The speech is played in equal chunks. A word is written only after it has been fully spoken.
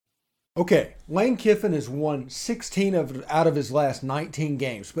Okay, Lane Kiffin has won 16 out of his last 19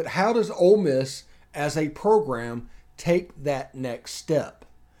 games, but how does Ole Miss as a program take that next step?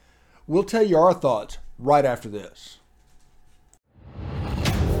 We'll tell you our thoughts right after this.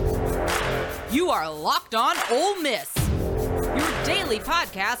 You are Locked On Ole Miss, your daily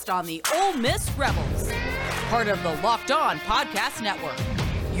podcast on the Ole Miss Rebels, part of the Locked On Podcast Network,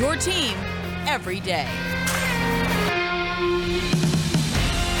 your team every day.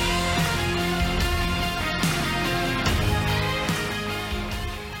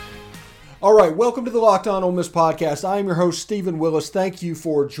 All right, welcome to the Locked On Ole Miss podcast. I am your host, Stephen Willis. Thank you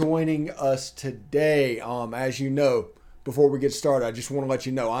for joining us today. As you know, before we get started, I just want to let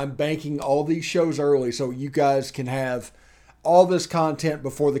you know I'm banking all these shows early so you guys can have all this content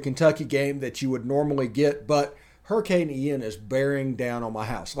before the Kentucky game that you would normally get. But Hurricane Ian is bearing down on my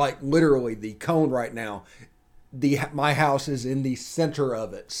house, like literally the cone right now. My house is in the center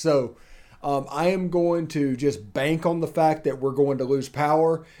of it. So I am going to just bank on the fact that we're going to lose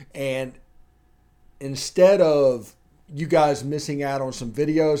power, and instead of you guys missing out on some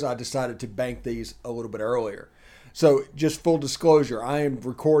videos, I decided to bank these a little bit earlier. So just full disclosure, I am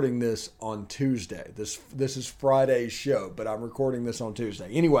recording this on Tuesday. This is Friday's show, but I'm recording this on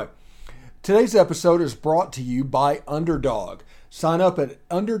Tuesday. Anyway, today's episode is brought to you by Underdog. Sign up at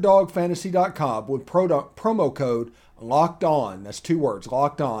UnderdogFantasy.com with promo code LOCKEDON. That's 2 words,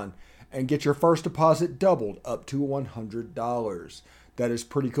 Locked On, and get your first deposit doubled up to $100. That is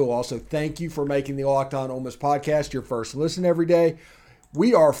pretty cool. Also, thank you for making the Locked On Ole Miss podcast your first listen every day.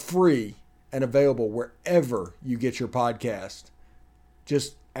 We are free and available wherever you get your podcast.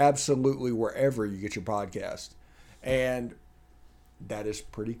 Just absolutely wherever you get your podcast. And that is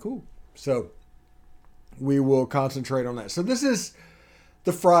pretty cool. So we will concentrate on that. So this is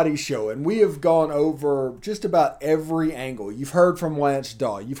the Friday show, and we have gone over just about every angle. You've heard from Lance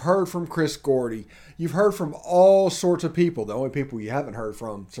Daw. You've heard from Chris Gordy. You've heard from all sorts of people. The only people you haven't heard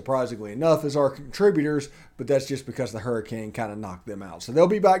from, surprisingly enough, is our contributors, but that's just because the hurricane kind of knocked them out. So they'll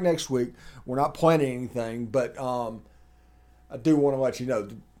be back next week. We're not planning anything, but I do want to let you know,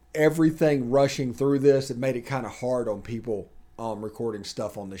 everything rushing through this, it made it kind of hard on people recording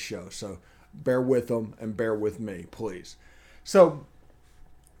stuff on the show. So bear with them and bear with me, please. So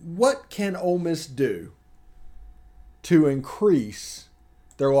what can Ole Miss do to increase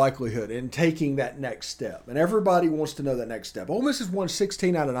their likelihood in taking that next step? And everybody wants to know that next step. Ole Miss has won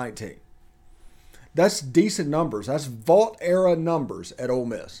 16 out of 19. That's decent numbers. That's vault era numbers at Ole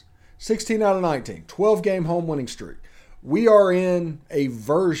Miss. 16 out of 19, 12-game home winning streak. We are in a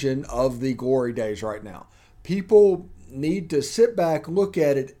version of the glory days right now. People need to sit back, look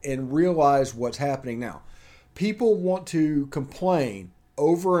at it, and realize what's happening now. People want to complain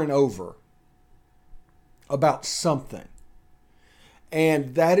over and over about something.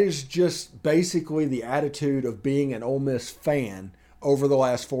 And that is just basically the attitude of being an Ole Miss fan over the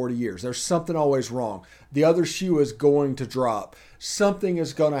last 40 years. There's something always wrong. The other shoe is going to drop. Something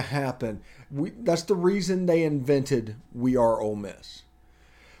is going to happen. That's the reason they invented We Are Ole Miss.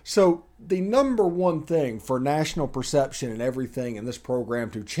 So the number one thing for national perception and everything in this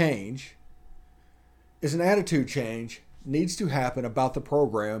program to change is an attitude change. Needs to happen about the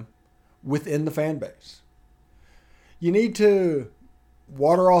program within the fan base. You need to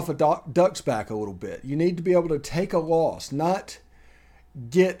water off a duck's back a little bit. You need to be able to take a loss, not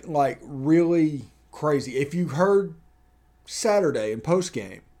get like really crazy. If you heard Saturday in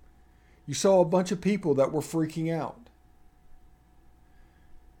postgame, you saw a bunch of people that were freaking out.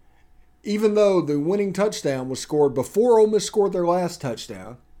 Even though the winning touchdown was scored before Ole Miss scored their last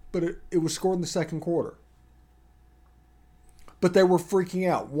touchdown, but it was scored in the second quarter. But they were freaking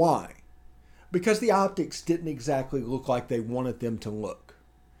out. Why? Because the optics didn't exactly look like they wanted them to look.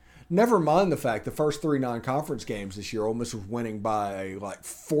 Never mind the fact the first 3 non-conference games this year, Ole Miss was winning by a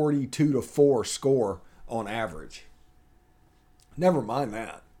 42-4 score on average. Never mind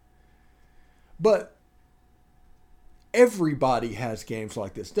that. But everybody has games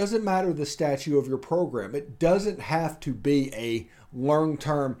like this. Doesn't matter the stature of your program. It doesn't have to be a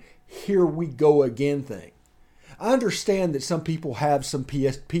long-term, here we go again thing. I understand that some people have some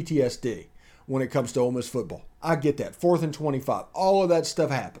PTSD when it comes to Ole Miss football. I get that. 4th and 25. All of that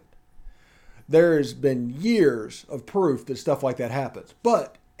stuff happened. There has been years of proof that stuff like that happens.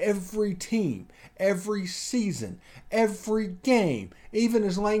 But every team, every season, every game, even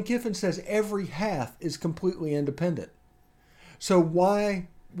as Lane Kiffin says, every half is completely independent. So why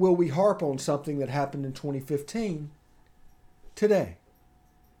will we harp on something that happened in 2015 today?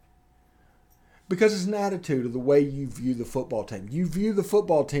 Because it's an attitude of the way you view the football team. You view the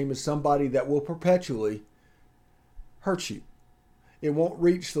football team as somebody that will perpetually hurt you. it won't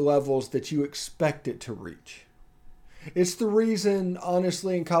reach the levels that you expect it to reach. It's the reason,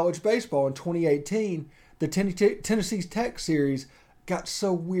 honestly, in college baseball in 2018, the Tennessee Tech series got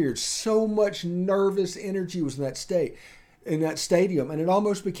so weird. So much nervous energy was in that stadium, and it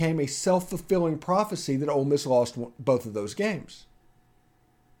almost became a self-fulfilling prophecy that Ole Miss lost both of those games.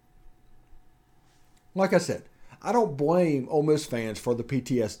 Like I said, I don't blame Ole Miss fans for the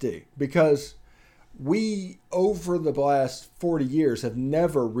PTSD because we, over the last 40 years, have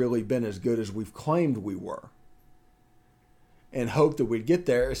never really been as good as we've claimed we were and hoped that we'd get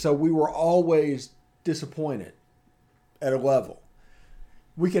there. So we were always disappointed at a level.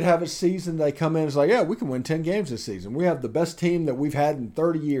 We could have a season they come in and it's like, yeah, we can win 10 games this season. We have the best team that we've had in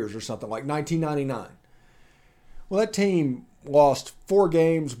 30 years or something, like 1999. Well, that team lost 4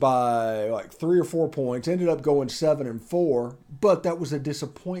 games by like 3 or 4 points, ended up going 7-4, but that was a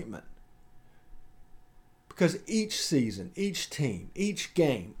disappointment. Because each season, each team, each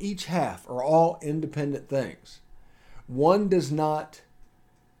game, each half are all independent things. One does not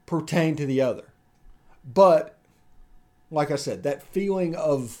pertain to the other. But, like I said, that feeling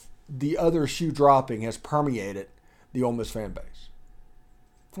of the other shoe dropping has permeated the Ole Miss fan base.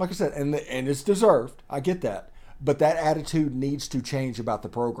 Like I said, and it's deserved. I get that. But that attitude needs to change about the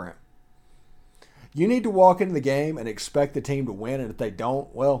program. You need to walk into the game and expect the team to win, and if they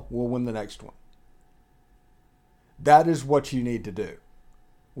don't, well, we'll win the next one. That is what you need to do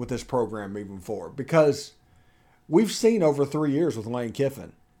with this program moving forward. Because we've seen over 3 years with Lane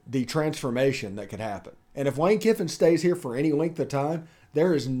Kiffin the transformation that could happen. And if Lane Kiffin stays here for any length of time,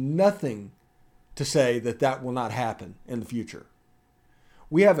 there is nothing to say that that will not happen in the future.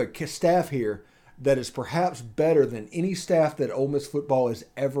 We have a staff here that is perhaps better than any staff that Ole Miss football has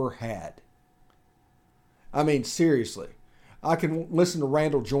ever had. I mean, seriously. I can listen to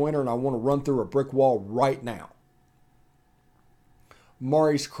Randall Joyner and I want to run through a brick wall right now.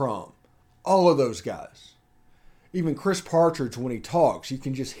 Maurice Crum. All of those guys. Even Chris Partridge, when he talks, you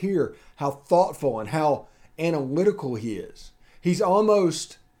can just hear how thoughtful and how analytical he is. He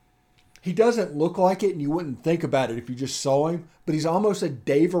doesn't look like it and you wouldn't think about it if you just saw him, but he's almost a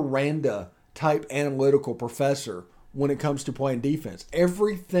Dave Aranda type analytical professor when it comes to playing defense.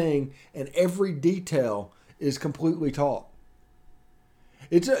 Everything and every detail is completely taught.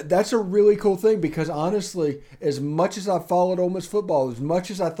 That's a really cool thing because honestly, as much as I followed Ole Miss football, as much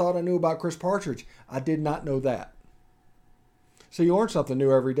as I thought I knew about Chris Partridge, I did not know that. So you learn something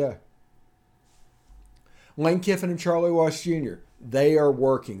new every day. Lane Kiffin and Charlie Weis Jr., they are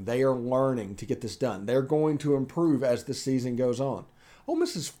working. They are learning to get this done. They're going to improve as the season goes on. Ole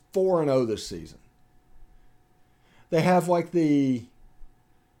Miss is 4-0 this season. They have like the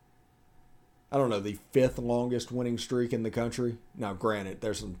 5th longest winning streak in the country. Now, granted,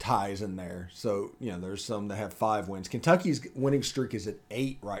 there's some ties in there. So, there's some that have 5 wins. Kentucky's winning streak is at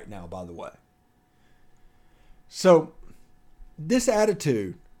 8 right now, by the way. So, this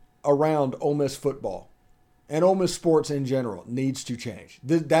attitude around Ole Miss football and Ole Miss sports in general needs to change.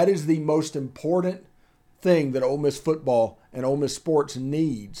 That is the most important thing that Ole Miss football and Ole Miss sports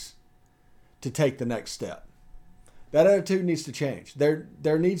needs to take the next step. That attitude needs to change. There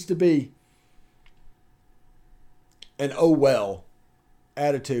needs to be an oh well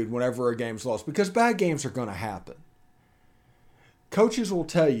attitude whenever a game's lost because bad games are going to happen. Coaches will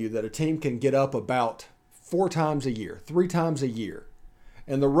tell you that a team can get up about 4 times a year, 3 times a year,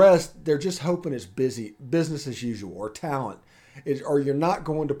 and the rest they're just hoping it's business as usual or talent, or you're not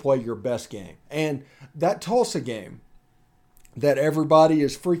going to play your best game. And that Tulsa game that everybody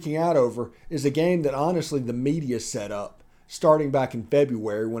is freaking out over is a game that honestly the media set up starting back in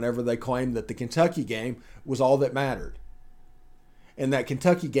February whenever they claimed that the Kentucky game was all that mattered. And that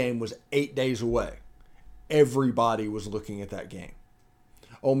Kentucky game was 8 days away. Everybody was looking at that game.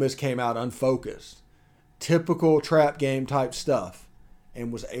 Ole Miss came out unfocused. Typical trap game type stuff.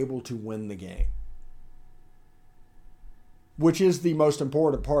 And was able to win the game. Which is the most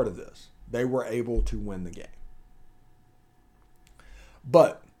important part of this. They were able to win the game.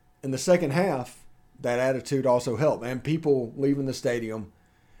 But in the second half, that attitude also helped. And people leaving the stadium.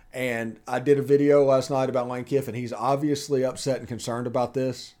 And I did a video last night about Lane Kiffin. He's obviously upset and concerned about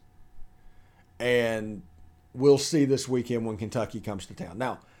this. And we'll see this weekend when Kentucky comes to town.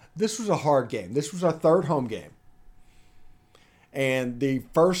 Now, this was a hard game. This was our 3rd home game. And the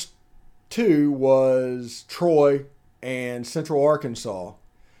first 2 was Troy and Central Arkansas.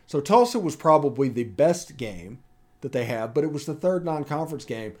 So Tulsa was probably the best game that they have, but it was the 3rd non-conference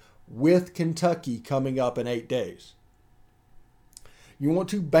game with Kentucky coming up in 8 days. You want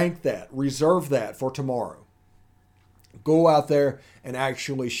to bank that, reserve that for tomorrow. Go out there and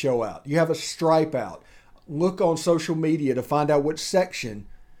actually show out. You have a stripe out. look on social media to find out which section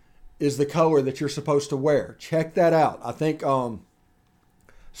is the color that you're supposed to wear. Check that out. I think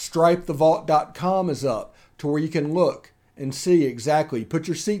stripethevault.com is up to where you can look and see exactly, put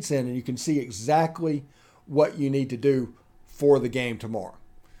your seats in and you can see exactly what you need to do for the game tomorrow.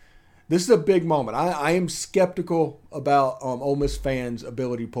 This is a big moment. I am skeptical about Ole Miss fans'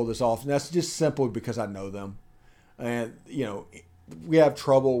 ability to pull this off, and that's just simply because I know them. And, you know, we have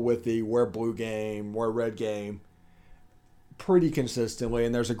trouble with the wear blue game, wear red game pretty consistently,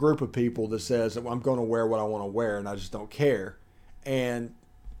 and there's a group of people that says, I'm going to wear what I want to wear, and I just don't care. And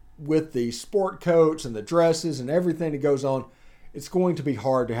with the sport coats and the dresses and everything that goes on, it's going to be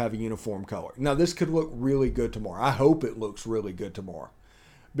hard to have a uniform color. Now, this could look really good tomorrow. I hope it looks really good tomorrow,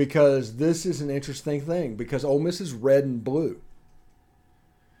 because this is an interesting thing, because Ole Miss is red and blue.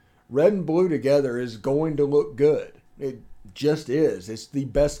 Red and blue together is going to look good. It just is. It's the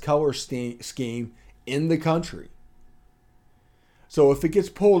best color scheme in the country. So if it gets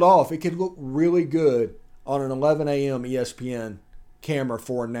pulled off, it could look really good on an 11 a.m. ESPN camera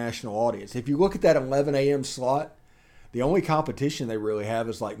for a national audience. If you look at that 11 a.m. slot, the only competition they really have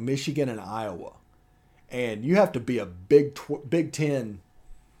is like Michigan and Iowa. And you have to be a Big Ten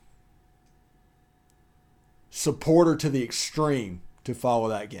supporter to the extreme to follow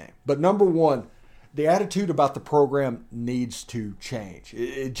that game. But number one, the attitude about the program needs to change.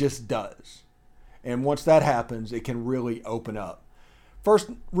 It just does. And once that happens, it can really open up. First,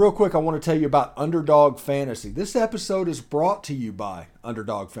 real quick, I want to tell you about Underdog Fantasy. This episode is brought to you by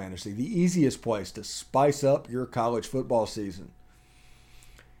Underdog Fantasy, the easiest place to spice up your college football season.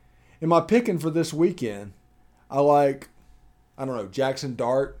 In my picking for this weekend, I like, Jackson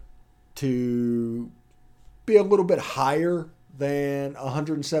Dart to be a little bit higher than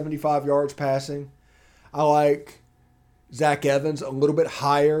 175 yards passing. I like Zach Evans a little bit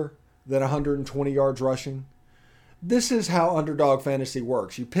higher than 120 yards rushing. This is how Underdog Fantasy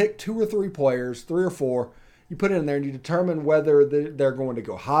works. You pick 2 or 3 players, 3 or 4, you put it in there and you determine whether they're going to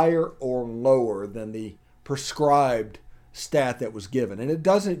go higher or lower than the prescribed stat that was given. And it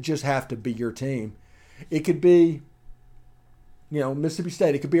doesn't just have to be your team. It could be, Mississippi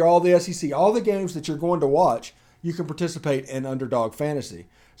State. It could be all the SEC. All the games that you're going to watch, you can participate in Underdog Fantasy.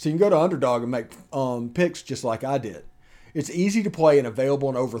 So you can go to Underdog and make picks just like I did. It's easy to play and available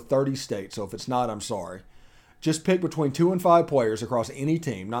in over 30 states. So if it's not, I'm sorry. Just pick between 2 and 5 players across any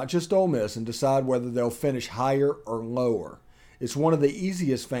team, not just Ole Miss, and decide whether they'll finish higher or lower. It's one of the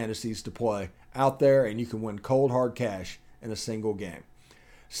easiest fantasies to play out there, and you can win cold hard cash in a single game.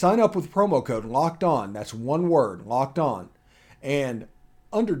 Sign up with promo code LOCKEDON. That's one word, Locked On. And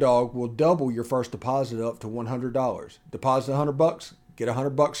Underdog will double your first deposit up to $100. Deposit $100, get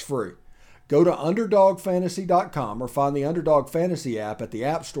 $100 free. Go to UnderdogFantasy.com or find the Underdog Fantasy app at the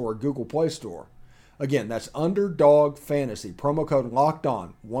App Store or Google Play Store. Again, that's Underdog Fantasy. Promo code Locked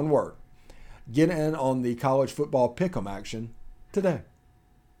On. One word. Get in on the college football pick'em action today.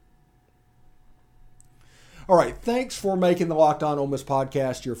 All right, thanks for making the Locked On Ole Miss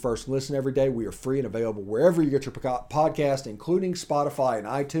podcast your first listen every day. We are free and available wherever you get your podcast, including Spotify and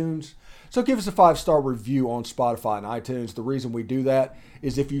iTunes. So give us a 5-star review on Spotify and iTunes. The reason we do that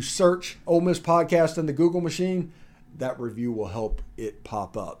is if you search Ole Miss podcast in the Google machine, that review will help it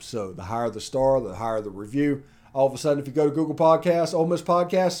pop up. So the higher the star, the higher the review. All of a sudden, if you go to Google Podcasts, Ole Miss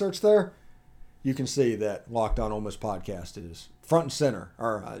Podcast, search there, you can see that Locked On Ole Miss Podcast is front and center.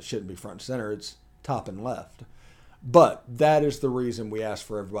 Or it shouldn't be front and center. It's top and left. But that is the reason we ask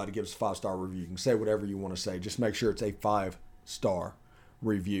for everybody to give us a 5-star review. You can say whatever you want to say. Just make sure it's a 5-star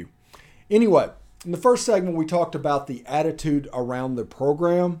review. Anyway, in the first segment, we talked about the attitude around the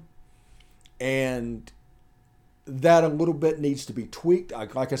program, and that a little bit needs to be tweaked.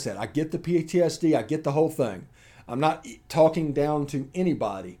 Like I said, I get the PTSD. I get the whole thing. I'm not talking down to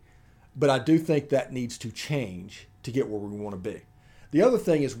anybody, but I do think that needs to change to get where we want to be. The other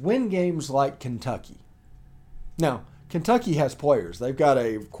thing is win games like Kentucky. Now, Kentucky has players. They've got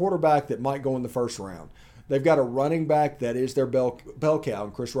a quarterback that might go in the first round. They've got a running back that is their bell cow,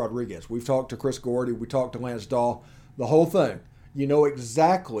 and Chris Rodriguez. We've talked to Chris Gordy. We talked to Lance Dahl. The whole thing. You know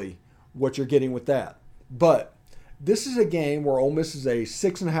exactly what you're getting with that. But this is a game where Ole Miss is a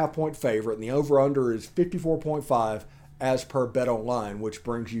 6.5-point favorite, and the over-under is 54.5 as per BetOnline, which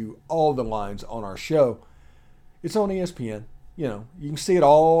brings you all the lines on our show. It's on ESPN. You can see it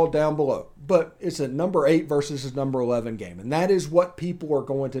all down below. But it's a number 8 versus a number 11 game, and that is what people are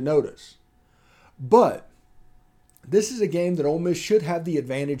going to notice. But this is a game that Ole Miss should have the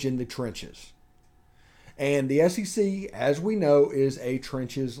advantage in the trenches. And the SEC, as we know, is a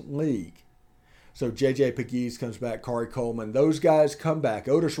trenches league. So J.J. Pegues comes back, Kari Coleman. Those guys come back.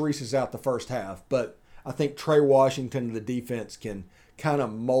 Otis Reese is out the first half. But I think Trey Washington and the defense can kind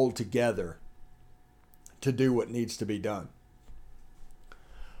of mold together to do what needs to be done.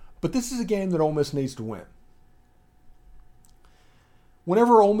 But this is a game that Ole Miss needs to win.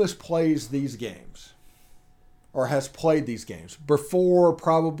 Whenever Ole Miss plays these games, or has played these games, before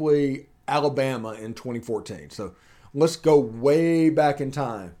probably Alabama in 2014. So let's go way back in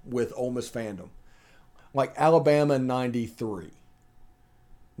time with Ole Miss fandom. Like Alabama in 93.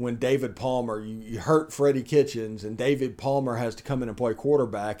 When David Palmer, you hurt Freddie Kitchens, and David Palmer has to come in and play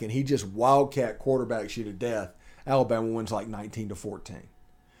quarterback, and he just wildcat quarterbacks you to death. Alabama wins like 19-14.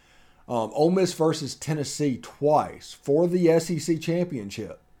 Ole Miss versus Tennessee twice for the SEC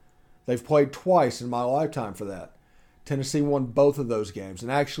championship. They've played twice in my lifetime for that. Tennessee won both of those games,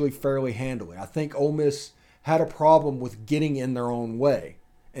 and actually fairly handily. I think Ole Miss had a problem with getting in their own way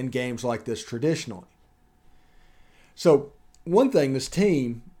in games like this traditionally. So one thing, this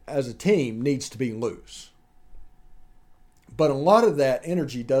team, as a team, needs to be loose. But a lot of that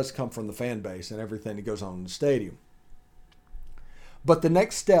energy does come from the fan base and everything that goes on in the stadium. But the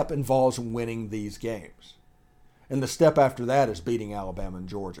next step involves winning these games. And the step after that is beating Alabama and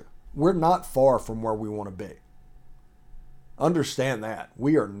Georgia. We're not far from where we want to be. Understand that.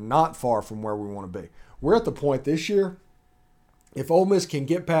 We are not far from where we want to be. We're at the point this year, if Ole Miss can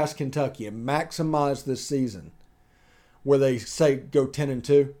get past Kentucky and maximize this season, where they say go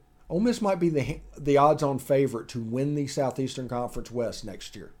 10-2, Ole Miss might be the odds-on favorite to win the Southeastern Conference West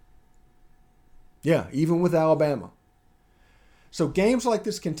next year. Yeah, even with Alabama. So games like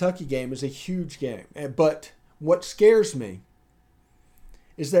this Kentucky game is a huge game. But what scares me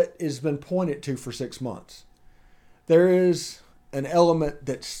is that it's been pointed to for 6 months. There is an element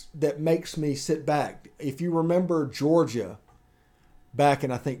that makes me sit back. If you remember Georgia back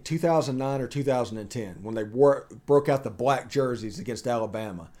in, I think, 2009 or 2010, when they broke out the black jerseys against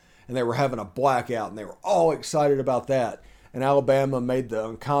Alabama, and they were having a blackout, and they were all excited about that. And Alabama made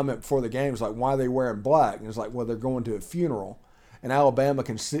the comment before the game, like, why are they wearing black? And it's like, well, they're going to a funeral. And Alabama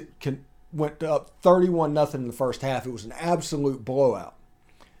went up 31-0 in the first half. It was an absolute blowout.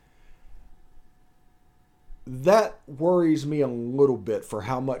 That worries me a little bit for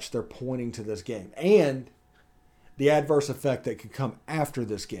how much they're pointing to this game and the adverse effect that could come after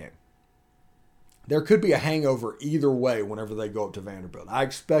this game. There could be a hangover either way whenever they go up to Vanderbilt. I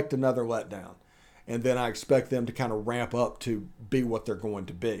expect another letdown, and then I expect them to kind of ramp up to be what they're going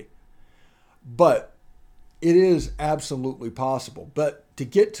to be. But it is absolutely possible. But to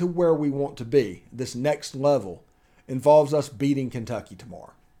get to where we want to be, this next level involves us beating Kentucky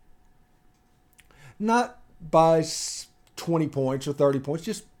tomorrow. Not by 20 points or 30 points,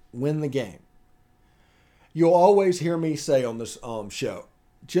 just win the game. You'll always hear me say on this show,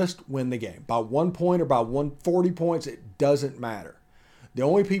 just win the game. By 1 point or by 140 points, it doesn't matter. The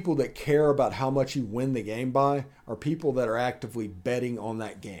only people that care about how much you win the game by are people that are actively betting on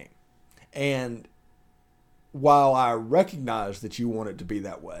that game. And while I recognize that you want it to be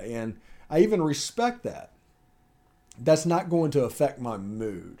that way, and I even respect that, that's not going to affect my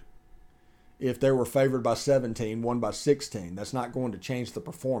mood. If they were favored by 17, won by 16, that's not going to change the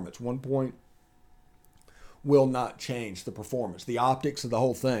performance. 1 point will not change the performance. The optics of the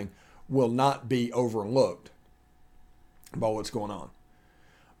whole thing will not be overlooked by what's going on.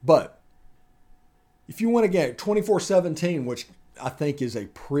 But if you win a game, 24-17, which I think is a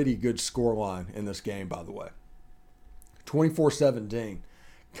pretty good scoreline in this game, by the way. 24-17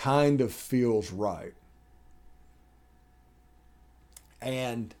 kind of feels right.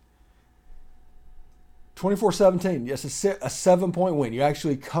 And 24-17, yes, a 7-point win. You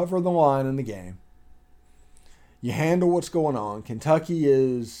actually cover the line in the game. You handle what's going on. Kentucky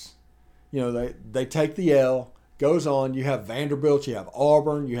is, they take the L, goes on. You have Vanderbilt, you have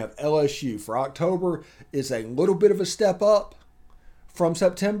Auburn, you have LSU. For October is a little bit of a step up from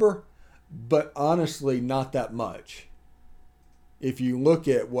September, but honestly not that much. If you look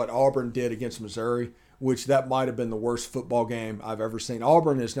at what Auburn did against Missouri, which that might have been the worst football game I've ever seen.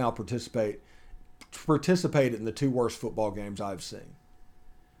 Auburn has now participated in the 2 worst football games I've seen.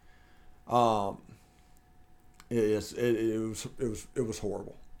 It was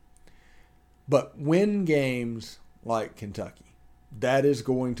horrible. But win games like Kentucky. That is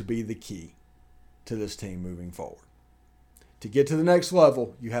going to be the key to this team moving forward. To get to the next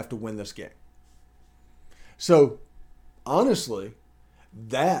level, you have to win this game. So, honestly,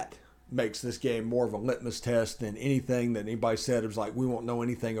 that makes this game more of a litmus test than anything that anybody said. It was like, we won't know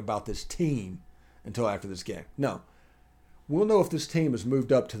anything about this team until after this game. No. We'll know if this team has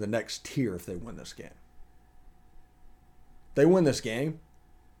moved up to the next tier if they win this game. They win this game,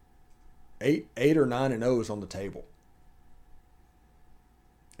 8 or 9-0 is on the table.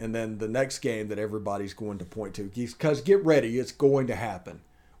 And then the next game that everybody's going to point to, because get ready, it's going to happen,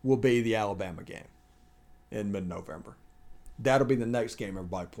 will be the Alabama game in mid-November. That'll be the next game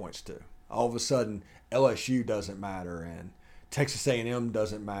everybody points to. All of a sudden, LSU doesn't matter, and Texas A&M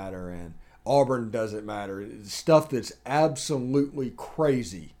doesn't matter, and Auburn doesn't matter. It's stuff that's absolutely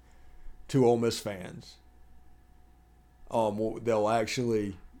crazy to Ole Miss fans. They'll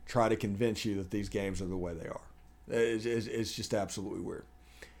actually try to convince you that these games are the way they are. It's just absolutely weird.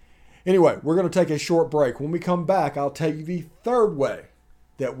 Anyway, we're going to take a short break. When we come back, I'll tell you the third way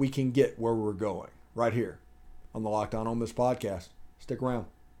that we can get where we're going right here on the Locked On Ole Miss podcast. Stick around.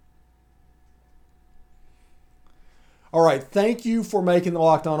 All right, thank you for making the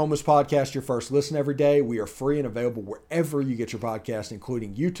Locked On Ole Miss podcast your first listen every day. We are free and available wherever you get your podcast,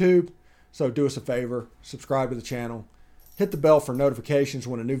 including YouTube. So do us a favor, subscribe to the channel, hit the bell for notifications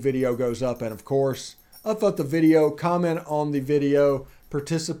when a new video goes up, and of course, upvote the video, comment on the video,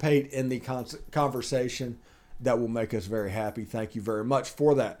 participate in the conversation. That will make us very happy. Thank you very much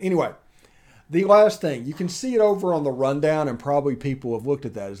for that. Anyway, the last thing, you can see it over on the rundown, and probably people have looked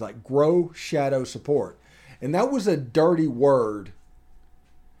at that, is like grow shadow support. And that was a dirty word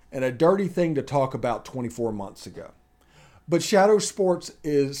and a dirty thing to talk about 24 months ago. But shadow support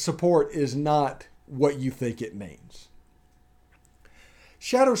is not what you think it means.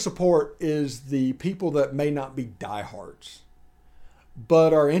 Shadow support is the people that may not be diehards,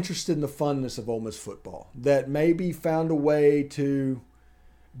 but are interested in the funness of Ole Miss football, that maybe found a way to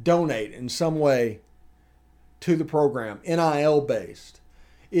donate in some way to the program, NIL based.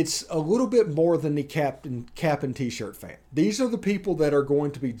 It's a little bit more than the cap and t-shirt fan. These are the people that are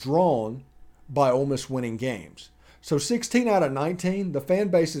going to be drawn by Ole Miss winning games. So 16 out of 19, the fan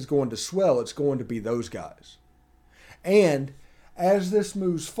base is going to swell. It's going to be those guys. And as this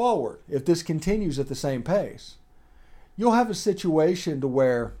moves forward, if this continues at the same pace, you'll have a situation to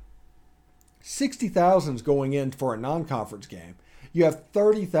where 60,000 is going in for a non-conference game. You have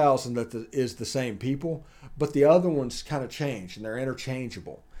 30,000 that is the same people, but the other ones kind of change and they're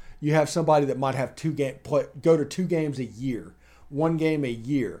interchangeable. You have somebody that might have go to 2 games a year, 1 game a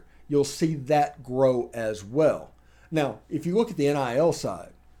year. You'll see that grow as well. Now, if you look at the NIL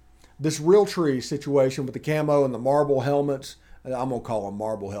side, this Realtree situation with the camo and the marble helmets, I'm going to call them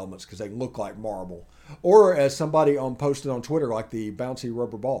marble helmets because they look like marble. Or as somebody posted on Twitter, like the bouncy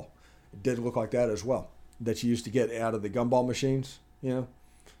rubber ball. It did look like that as well, that you used to get out of the gumball machines,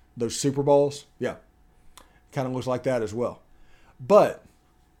 those Super Balls. Yeah, kind of looks like that as well. But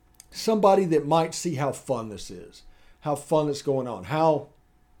somebody that might see how fun this is, how fun it's going on, how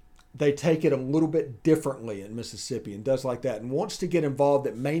they take it a little bit differently in Mississippi and does like that and wants to get involved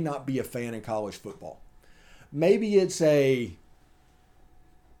that may not be a fan in college football. Maybe it's a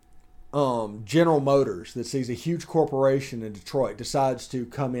General Motors that sees a huge corporation in Detroit, decides to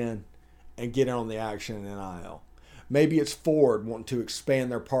come in and get in on the action in NIL. Maybe it's Ford wanting to expand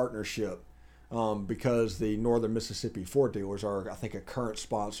their partnership because the Northern Mississippi Ford dealers are, I think, a current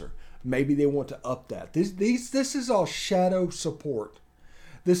sponsor. Maybe they want to up that. This is all shadow support.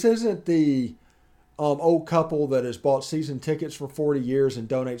 This isn't the old couple that has bought season tickets for 40 years and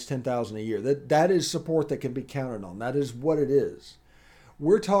donates $10,000 a year. That is support that can be counted on. That is what it is.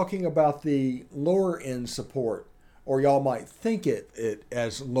 We're talking about the lower end support, or y'all might think it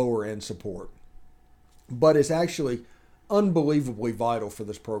as lower end support, but it's actually unbelievably vital for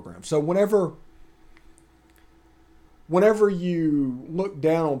this program. So whenever you look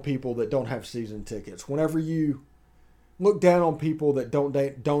down on people that don't have season tickets, whenever you look down on people that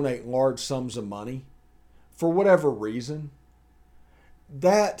don't donate large sums of money for whatever reason,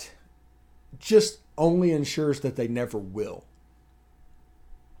 that just only ensures that they never will.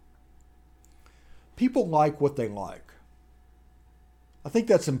 People like what they like. I think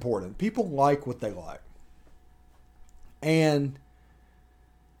that's important. People like what they like. And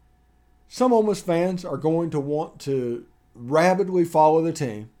some Ole Miss fans are going to want to rabidly follow the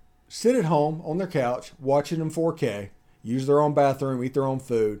team, sit at home on their couch, watch it in 4K, use their own bathroom, eat their own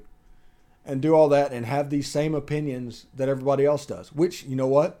food, and do all that and have these same opinions that everybody else does, which, you know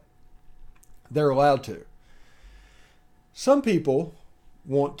what? They're allowed to. Some people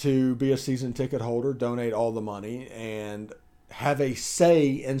want to be a season ticket holder, donate all the money, and have a say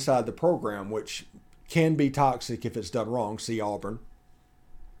inside the program, which can be toxic if it's done wrong. See Auburn.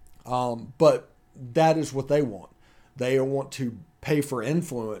 But that is what they want. They want to pay for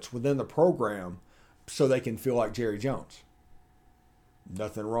influence within the program so they can feel like Jerry Jones.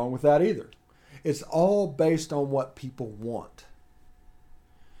 Nothing wrong with that either. It's all based on what people want.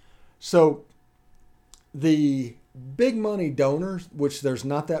 So the big money donors, which there's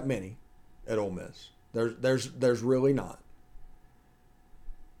not that many at Ole Miss. There's really not.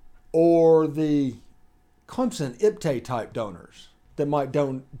 or the Clemson IPTAY type donors that might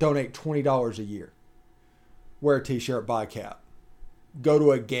donate $20 a year, wear a t-shirt, buy a cap, go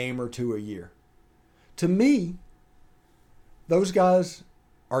to a game or two a year. To me, those guys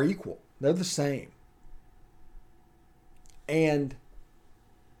are equal. They're the same. And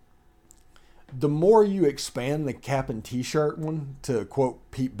the more you expand the cap and t-shirt one, to quote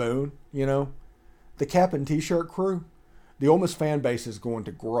Pete Boone, the cap and t-shirt crew, the Ole Miss fan base is going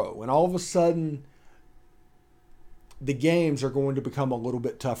to grow. And all of a sudden, the games are going to become a little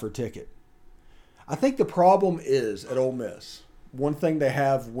bit tougher ticket. I think the problem is at Ole Miss, one thing they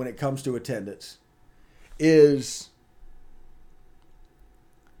have when it comes to attendance is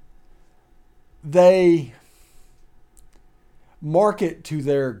they market to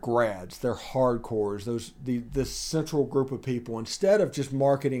their grads, their hardcores, this central group of people, instead of just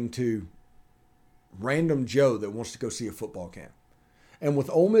marketing to random Joe that wants to go see a football camp. And with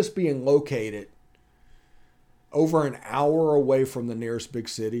Ole Miss being located over an hour away from the nearest big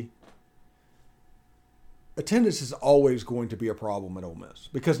city, attendance is always going to be a problem at Ole Miss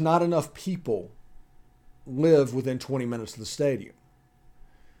because not enough people live within 20 minutes of the stadium.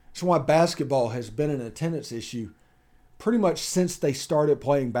 That's why basketball has been an attendance issue pretty much since they started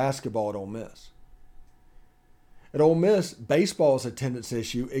playing basketball at Ole Miss. At Ole Miss, baseball is an attendance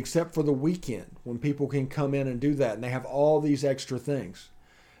issue except for the weekend when people can come in and do that, and they have all these extra things.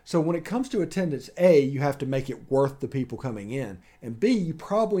 So when it comes to attendance, A, you have to make it worth the people coming in, and B, you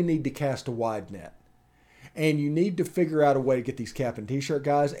probably need to cast a wide net. And you need to figure out a way to get these cap and t-shirt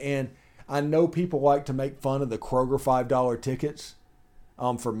guys. And I know people like to make fun of the Kroger $5 tickets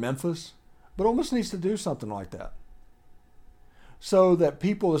for Memphis, but Ole Miss needs to do something like that. So that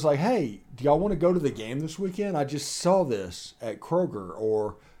people is like, hey, do y'all want to go to the game this weekend? I just saw this at Kroger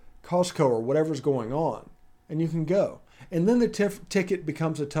or Costco or whatever's going on. And you can go. And then the ticket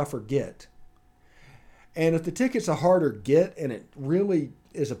becomes a tougher get. And if the ticket's a harder get and it really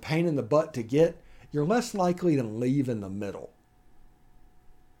is a pain in the butt to get, you're less likely to leave in the middle.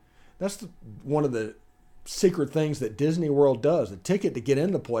 That's one of the secret things that Disney World does. The ticket to get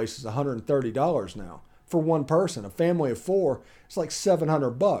in the place is $130 now. For one person, a family of four, it's like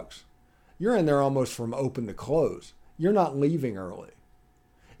 $700. You're in there almost from open to close. You're not leaving early.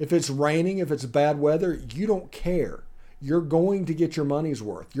 If it's raining, if it's bad weather, you don't care. You're going to get your money's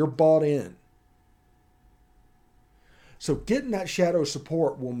worth. You're bought in. So getting that shadow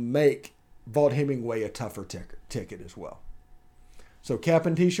support will make Vaught Hemingway a tougher ticket as well. So cap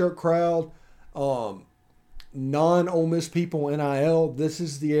and t-shirt crowd, non-Ole Miss people, NIL, this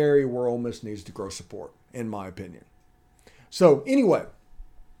is the area where Ole Miss needs to grow support, in my opinion. So anyway,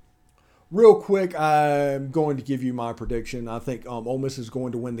 real quick, I'm going to give you my prediction. I think Ole Miss is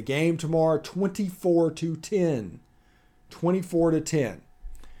going to win the game tomorrow, 24-10. 24-10.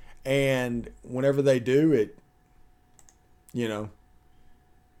 And whenever they do, it,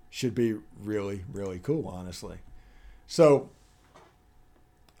 should be really, really cool, honestly. So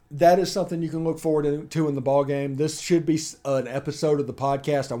that is something you can look forward to in the ball game. This should be an episode of the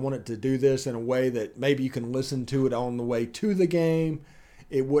podcast. I wanted to do this in a way that maybe you can listen to it on the way to the game.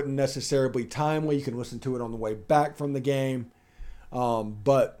 It wouldn't necessarily be timely. You can listen to it on the way back from the game.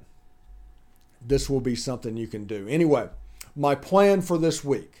 But this will be something you can do. Anyway, my plan for this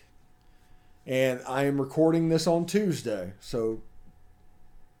week, and I am recording this on Tuesday, so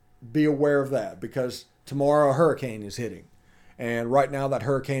be aware of that because tomorrow a hurricane is hitting. And right now that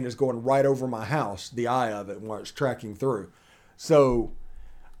hurricane is going right over my house, the eye of it, where it's tracking through. So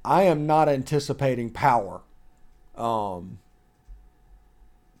I am not anticipating power for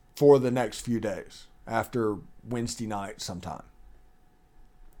the next few days after Wednesday night sometime.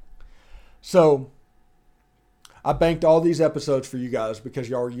 So I banked all these episodes for you guys because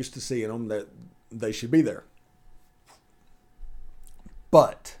y'all are used to seeing them, that they should be there.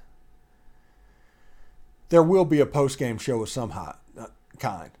 But there will be a post-game show of some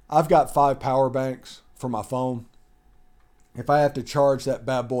kind. I've got 5 power banks for my phone. If I have to charge that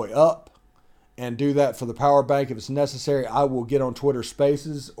bad boy up and do that for the power bank, if it's necessary, I will get on Twitter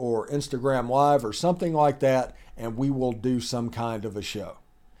Spaces or Instagram Live or something like that, and we will do some kind of a show.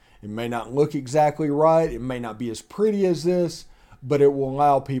 It may not look exactly right. It may not be as pretty as this, but it will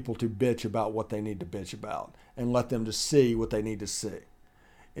allow people to bitch about what they need to bitch about and let them to see what they need to see.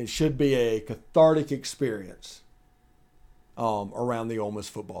 It should be a cathartic experience around the Ole Miss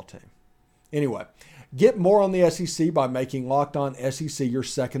football team. Anyway, get more on the SEC by making Locked On SEC your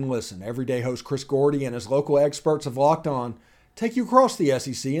second listen. Everyday host Chris Gordy and his local experts of Locked On take you across the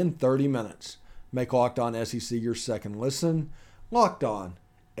SEC in 30 minutes. Make Locked On SEC your second listen. Locked On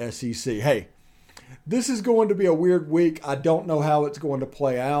SEC. Hey, this is going to be a weird week. I don't know how it's going to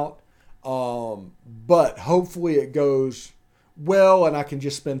play out. But hopefully it goes well, and I can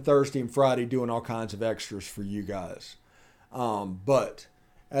just spend Thursday and Friday doing all kinds of extras for you guys. But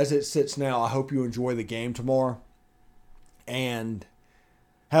as it sits now, I hope you enjoy the game tomorrow. And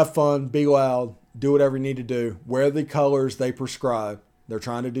have fun, be loud, do whatever you need to do. Wear the colors they prescribe. They're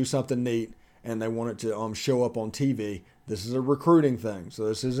trying to do something neat, and they want it to show up on TV. This is a recruiting thing, so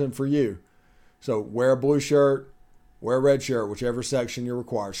this isn't for you. So wear a blue shirt, wear a red shirt, whichever section you're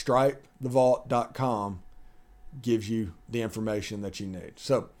required. StripeTheVault.com gives you the information that you need.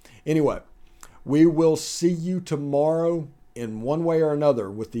 So anyway, we will see you tomorrow in one way or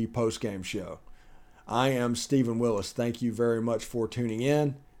another with the post-game show. I am Stephen Willis. Thank you very much for tuning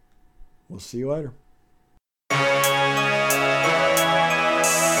in. We'll see you later.